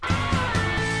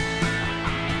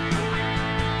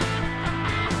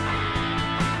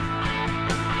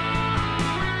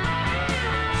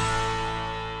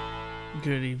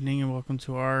Good evening and welcome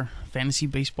to our fantasy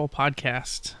baseball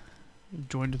podcast. I'm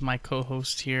joined with my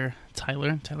co-host here,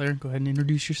 Tyler. Tyler, go ahead and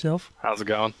introduce yourself. How's it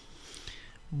going?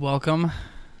 Welcome.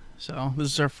 So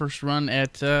this is our first run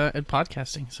at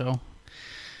podcasting. So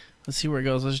let's see where it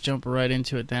goes. Let's jump right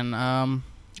into it then. I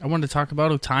wanted to talk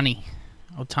about Ohtani.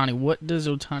 Ohtani, what does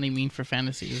Ohtani mean for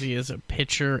fantasy? Is he as a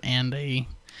pitcher and a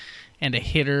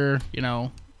hitter? You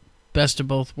know, best of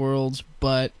both worlds.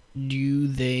 But do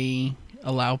they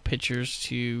allow pitchers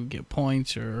to get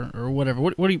points or whatever?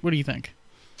 What do you think?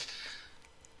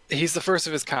 He's the first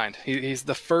of his kind. He's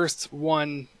the first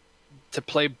one to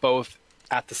play both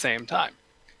at the same time.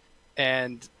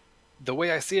 And the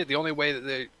way I see it, the only way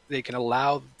that they can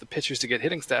allow the pitchers to get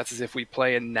hitting stats is if we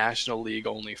play in National League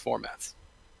only formats.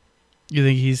 You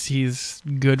think he's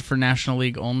good for National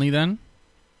League only then?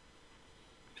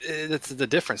 That's the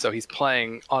difference. So he's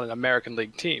playing on an American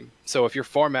League team. So if your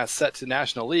format's set to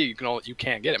National League, you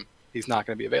can't get him. He's not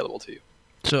going to be available to you.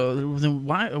 So then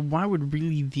why would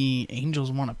really the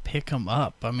Angels want to pick him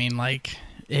up? I mean, like,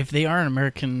 if they are an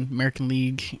American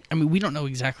League, I mean, we don't know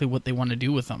exactly what they want to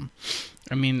do with him.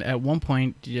 I mean, at one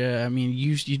point, yeah, I mean,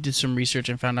 you did some research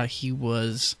and found out he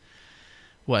was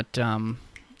what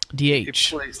DH. He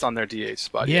placed on their DH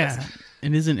spot. Yeah, yes.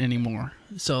 It isn't anymore.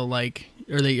 So like,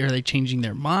 are they changing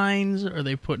their minds? Are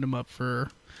they putting him up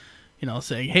for,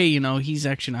 saying, hey, he's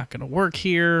actually not going to work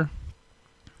here?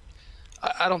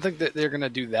 I don't think that they're going to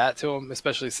do that to him,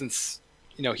 especially since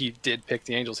he did pick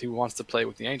the Angels. He wants to play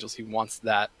with the Angels. He wants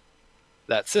that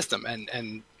system,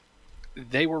 and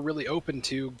they were really open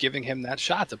to giving him that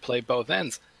shot to play both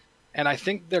ends. And I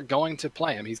think they're going to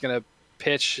play him. He's going to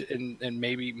pitch and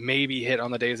maybe hit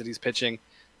on the days that he's pitching,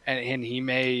 and he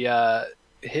may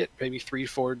hit maybe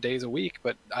 3-4 days a week,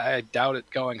 but I doubt it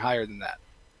going higher than that.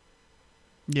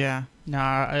 Yeah, no,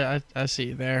 I see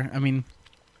you there. I mean,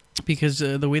 because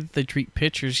the way that they treat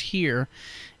pitchers here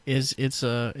is it's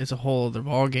a whole other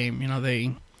ball game.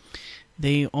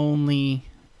 They only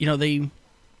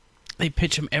they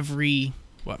pitch them every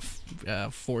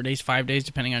 4 days, 5 days,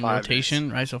 depending on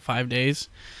rotation, right? So 5 days.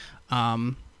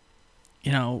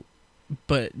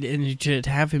 But to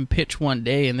have him pitch one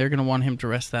day and they're going to want him to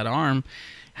rest that arm,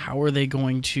 how are they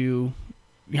going to,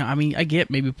 I mean, I get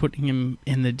maybe putting him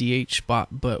in the DH spot,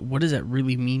 but what does that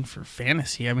really mean for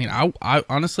fantasy? I mean, I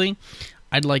honestly,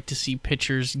 I'd like to see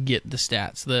pitchers get the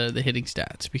stats, the hitting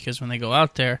stats, because when they go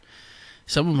out there,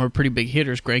 some of them are pretty big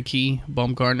hitters. Greinke,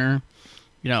 Bumgarner,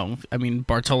 I mean,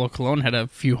 Bartolo Colon had a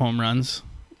few home runs.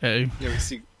 We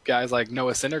see guys like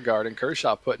Noah Syndergaard and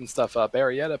Kershaw putting stuff up,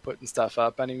 Arrieta putting stuff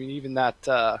up. I mean, even that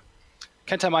Kenta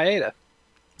Maeda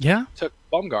took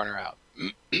Bumgarner out.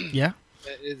 Yeah.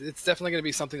 It's definitely going to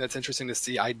be something that's interesting to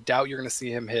see. I doubt you're going to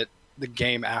see him hit the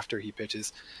game after he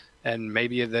pitches, and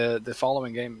maybe the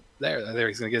following game there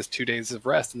he's going to get his 2 days of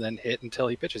rest and then hit until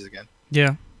he pitches again.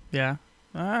 Yeah.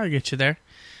 I get you there.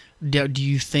 Do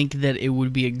you think that it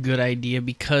would be a good idea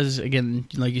because, again,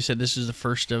 like you said, this is the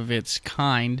first of its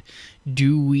kind?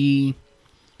 Do you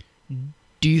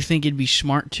think it'd be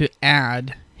smart to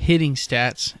add hitting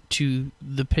stats to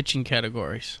the pitching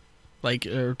categories,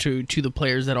 or to the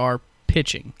players that are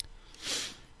pitching?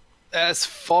 As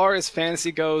far as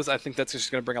fantasy goes, I think that's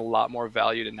just going to bring a lot more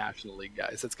value to National League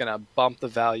guys. It's going to bump the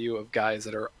value of guys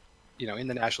that are, in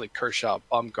the National League: Kershaw,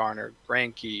 Bumgarner,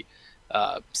 Greinke,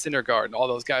 Syndergaard, and all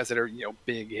those guys that are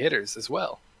big hitters as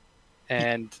well,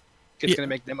 and it's going to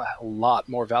make them a lot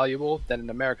more valuable than an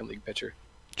American League pitcher.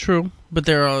 True, but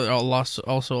there are also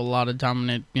a lot of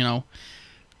dominant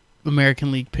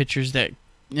American League pitchers that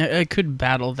could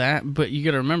battle that. But you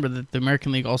got to remember that the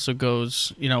American League also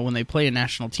goes, when they play a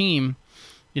national team,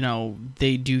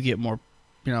 they do get more,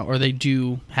 or they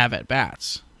do have at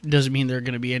bats. Doesn't mean they're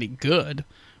going to be any good,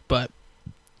 but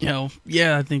I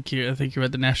think you're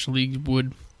right. The National League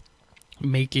would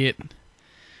make it,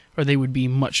 or they would be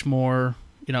much more,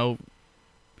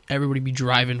 everybody be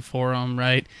driving for them,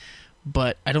 right?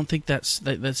 But I don't think that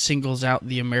singles out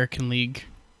the American League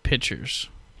pitchers.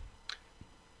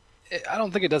 I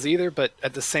don't think it does either, but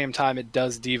at the same time, it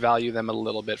does devalue them a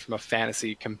little bit from a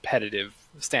fantasy competitive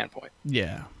standpoint.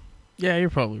 Yeah, you're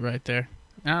probably right there.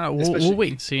 We'll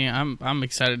wait and see. I'm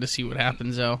excited to see what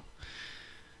happens, though.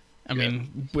 I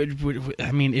mean,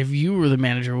 if you were the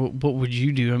manager, what would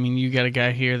you do? I mean, you got a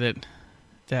guy here that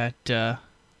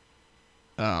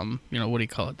what do you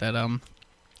call it?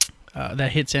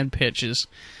 That hits and pitches.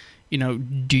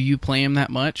 Do you play him that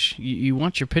much? You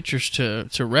want your pitchers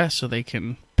to rest so they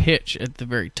can pitch at the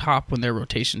very top when their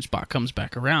rotation spot comes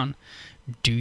back around. Do